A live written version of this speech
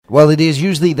Well, it is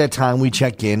usually that time we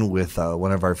check in with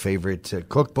one of our favorite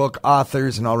cookbook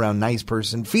authors and all-around nice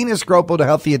person, Fina Scroppo, the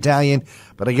Healthy Italian.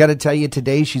 But I got to tell you,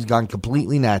 today she's gone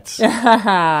completely nuts. We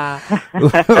are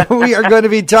going to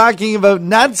be talking about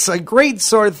nuts, a great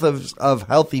source of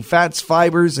healthy fats,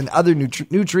 fibers, and other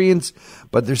nutrients.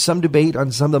 But there's some debate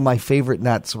on some of my favorite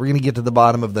nuts. We're going to get to the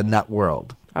bottom of the nut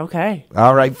world. Okay.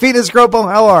 All right. Fina Scroppo,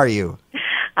 how are you?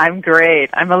 I'm great.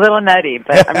 I'm a little nutty,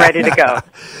 but I'm ready to go.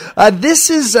 This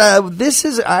is,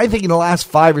 I think, in the last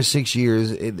 5 or 6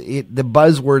 years, the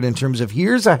buzzword in terms of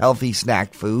here's a healthy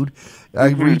snack food.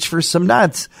 Reach for some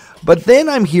nuts. But then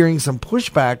I'm hearing some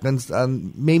pushback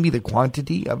on maybe the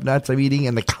quantity of nuts I'm eating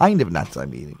and the kind of nuts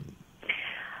I'm eating.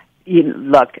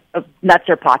 Look, nuts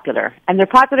are popular, and they're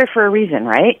popular for a reason,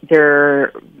 right?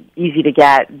 They're easy to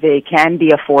get. They can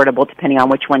be affordable depending on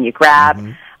which one you grab.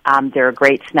 Mm-hmm. They're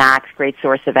great snacks, great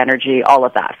source of energy, all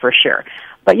of that for sure.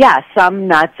 But yeah, some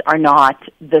nuts are not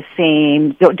the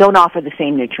same, don't offer the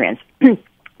same nutrients.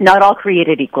 Not all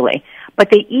created equally,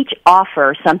 but they each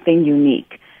offer something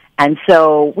unique. And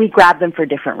so we grab them for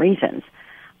different reasons.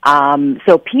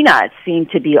 So peanuts seem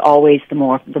to be always the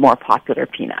more popular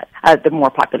the more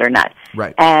popular nut.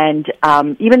 Right. And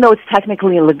even though it's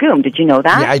technically a legume, did you know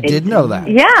that? Yeah, I did know that.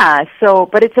 Yeah.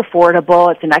 But it's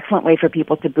affordable. It's an excellent way for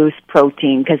people to boost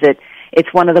protein because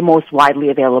it's one of the most widely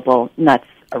available nuts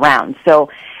around. So,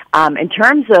 in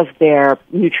terms of their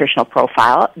nutritional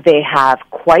profile, they have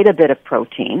quite a bit of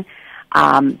protein.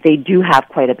 They do have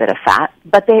quite a bit of fat,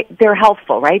 but they're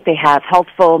healthful, right? They have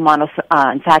healthful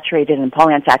monounsaturated and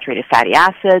polyunsaturated fatty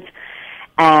acids,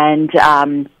 and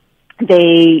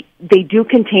they do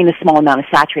contain a small amount of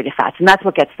saturated fats, and that's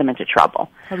what gets them into trouble.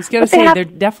 I was going to say, there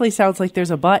definitely sounds like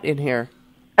there's a but in here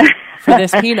for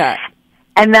this peanut.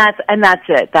 And that's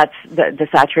it. That's the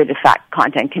saturated fat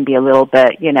content can be a little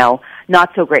bit,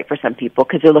 not so great for some people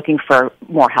because they're looking for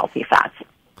more healthy fats.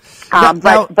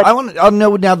 But I'll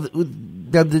know now.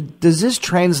 Does this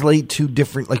translate to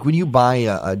different? Like when you buy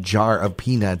a jar of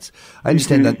peanuts, I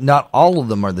understand that not all of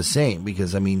them are the same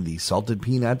because the salted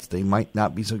peanuts they might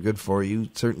not be so good for you.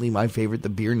 Certainly, my favorite, the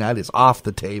beer nut, is off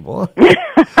the table.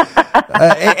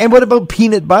 And what about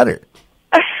peanut butter?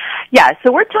 Yeah,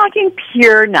 so we're talking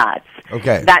pure nuts.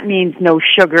 Okay. That means no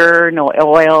sugar, no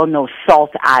oil, no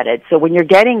salt added. So when you're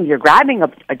grabbing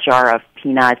a jar of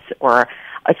peanuts or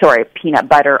peanut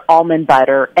butter, almond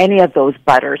butter, any of those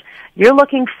butters, you're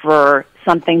looking for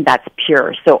something that's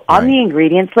pure. So on the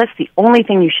ingredients list, the only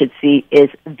thing you should see is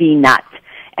the nut.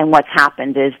 And what's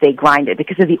happened is they grind it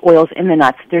because of the oils in the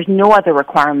nuts. There's no other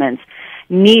requirements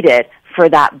needed for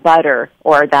that butter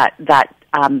or that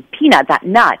peanut, that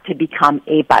nut, to become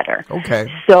a butter. Okay.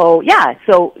 So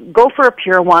go for a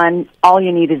pure one. All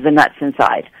you need is the nuts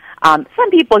inside.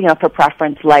 Some people, for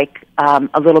preference, like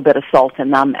a little bit of salt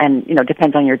in them, and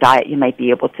depends on your diet, you might be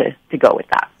able to go with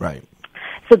that. Right.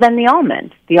 So then the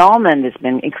almond has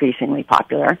been increasingly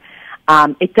popular.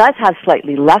 It does have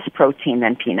slightly less protein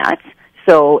than peanuts.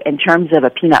 So in terms of a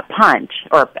peanut punch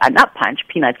or a nut punch,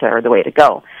 peanuts are the way to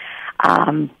go.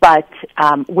 But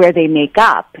where they make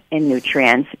up in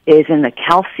nutrients is in the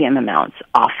calcium amounts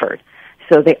offered.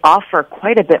 So they offer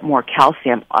quite a bit more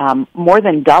calcium, more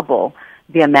than double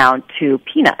the amount to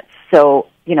peanuts. So,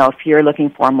 if you're looking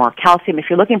for more calcium, if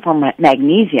you're looking for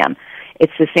magnesium,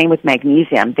 it's the same with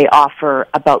magnesium. They offer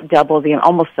about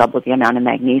almost double the amount of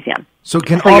magnesium. So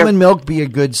can almond milk be a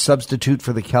good substitute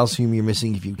for the calcium you're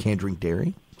missing if you can't drink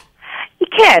dairy? You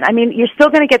can. You're still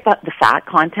going to get the fat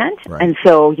content, right. And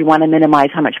so you want to minimize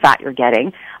how much fat you're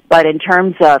getting. But in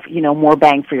terms of, more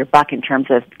bang for your buck in terms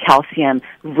of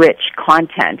calcium-rich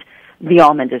content, the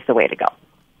almond is the way to go.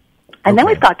 And then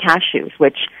we've got cashews,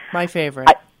 which... My favorite.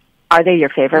 Are they your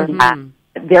favorite?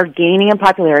 Mm-hmm. They're gaining in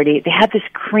popularity. They have this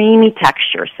creamy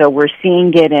texture, so we're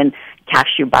seeing it in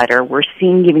cashew butter. We're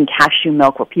seeing even cashew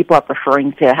milk, where people are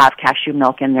preferring to have cashew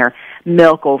milk in their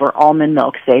milk over almond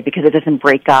milk, say, because it doesn't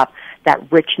break up.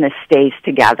 That richness stays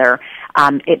together.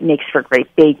 It makes for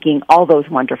great baking, all those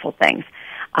wonderful things.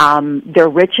 They're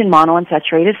rich in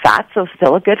monounsaturated fat, so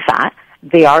still a good fat.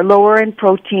 They are lower in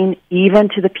protein, even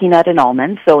to the peanut and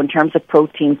almond. So in terms of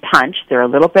protein punch, they're a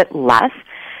little bit less.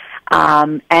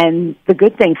 And the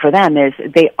good thing for them is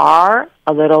they are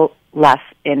a little less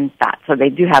in fat. So they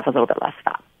do have a little bit less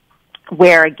fat.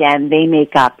 Where, again, they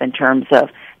make up in terms of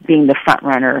being the front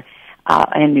runner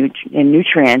in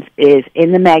nutrients is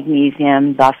in the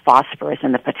magnesium, the phosphorus,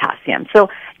 and the potassium. So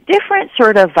different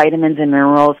sort of vitamins and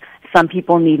minerals. Some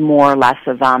people need more or less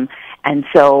of them. And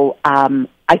so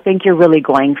I think you're really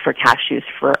going for cashews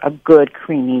for a good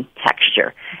creamy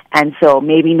texture. And so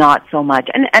maybe not so much,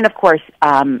 and of course,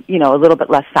 a little bit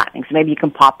less fattening. So maybe you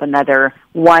can pop another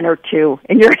 1 or 2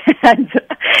 in your hand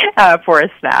for a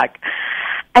snack.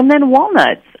 And then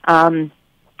walnuts.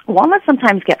 Walnuts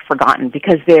sometimes get forgotten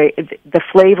because the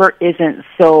flavor isn't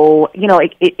so,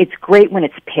 it's great when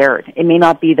it's paired. It may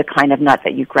not be the kind of nut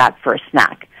that you grab for a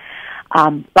snack.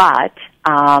 But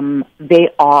they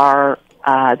are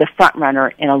the front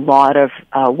runner in a lot of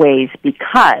ways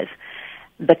because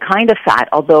the kind of fat,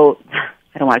 although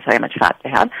I don't want to tell you how much fat they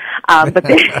have,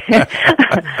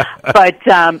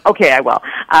 okay, I will.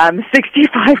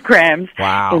 65 grams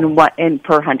in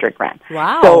per 100 grams.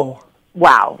 Wow. So,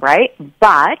 wow, right?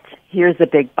 But here's the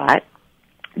big but.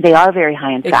 They are very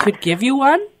high in fat. It could give you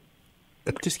one?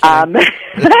 Just kidding.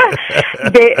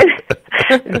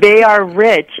 They are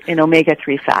rich in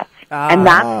omega-3 fats. And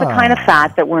that's the kind of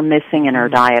fat that we're missing in our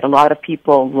diet. A lot of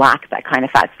people lack that kind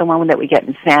of fat. It's the one that we get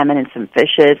in salmon and some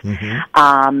fishes.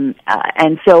 Mm-hmm.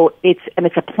 And so it's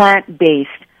a plant-based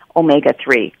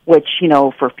omega-3, which,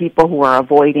 for people who are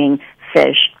avoiding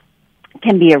fish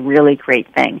can be a really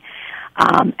great thing.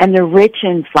 And they're rich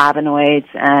in flavonoids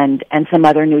and some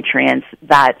other nutrients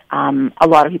that a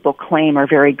lot of people claim are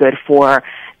very good for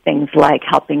things like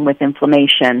helping with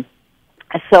inflammation.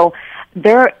 So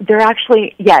they're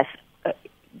actually, yes,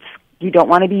 you don't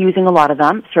want to be using a lot of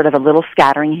them, sort of a little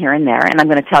scattering here and there, and I'm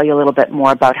going to tell you a little bit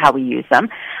more about how we use them.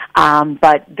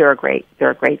 But they're a great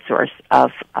source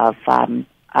of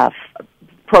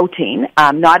protein.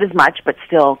 Not as much, but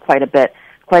still quite a bit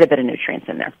of nutrients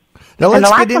in there. Now let's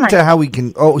get into how we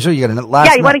can. Oh, so you got a last.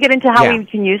 Yeah, you want to get into how we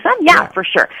can use them? Yeah, for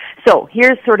sure. So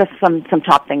here's sort of some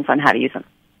top things on how to use them.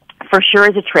 For sure,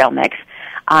 as a trail mix,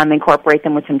 incorporate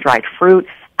them with some dried fruit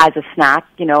as a snack.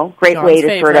 Great John's way to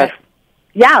favorite. sort of.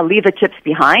 Yeah, leave the chips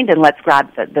behind and let's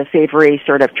grab the savory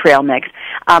sort of trail mix.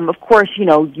 Of course, you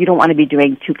don't want to be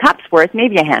doing 2 cups worth.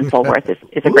 Maybe a handful worth is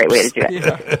a great way to do it.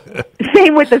 Yeah.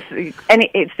 Same with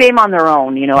same on their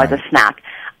own, as a snack.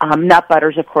 Nut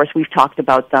butters, of course, we've talked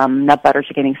about them. Nut butters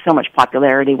are getting so much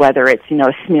popularity, whether it's,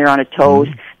 a smear on a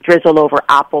toast, drizzle over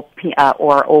apple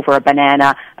or over a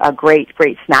banana, a great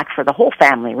snack for the whole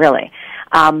family, really.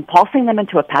 Pulsing them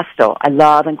into a pesto. I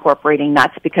love incorporating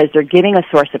nuts because they're giving a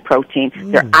source of protein,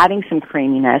 they're adding some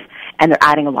creaminess, and they're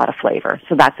adding a lot of flavor.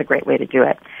 So that's a great way to do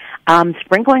it.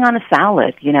 Sprinkling on a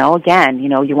salad, again,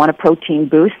 you want a protein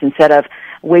boost instead of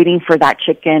waiting for that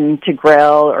chicken to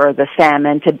grill or the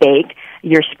salmon to bake.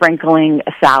 You're sprinkling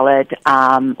a salad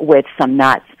with some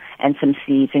nuts and some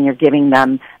seeds, and you're giving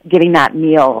that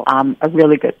meal a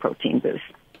really good protein boost.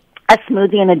 A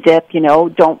smoothie and a dip,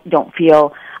 don't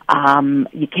feel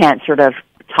you can't sort of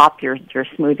top your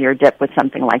smoothie or dip with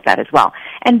something like that as well.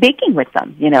 And baking with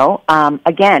them,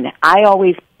 again, I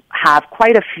always have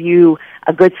quite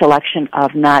a good selection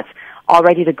of nuts all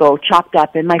ready to go, chopped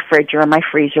up in my fridge or in my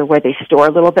freezer where they store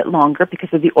a little bit longer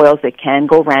because of the oils. They can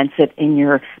go rancid in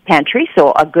your pantry,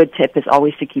 so a good tip is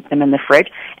always to keep them in the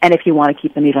fridge, and if you want to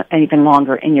keep them even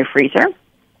longer, in your freezer.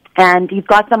 And you've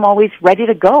got them always ready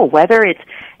to go, whether it's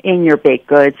in your baked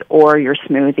goods or your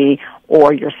smoothie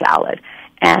or your salad.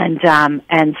 And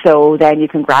so then you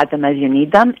can grab them as you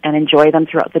need them and enjoy them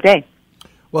throughout the day.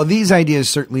 Well, these ideas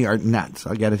certainly are nuts.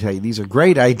 I got to tell you, these are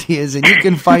great ideas, and you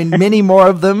can find many more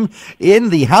of them in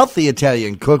the Healthy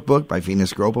Italian Cookbook by Fina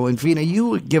Scroppo. And Fina,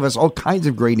 you give us all kinds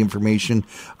of great information.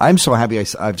 I'm so happy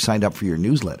I've signed up for your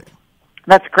newsletter.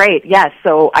 That's great. Yes,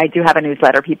 so I do have a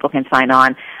newsletter. People can sign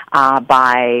on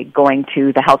by going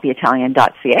to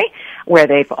thehealthyitalian.ca, where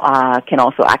they can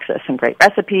also access some great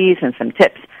recipes and some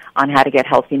tips on how to get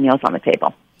healthy meals on the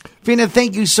table. Fina,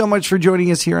 thank you so much for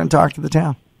joining us here on Talk to the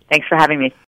Town. Thanks for having me.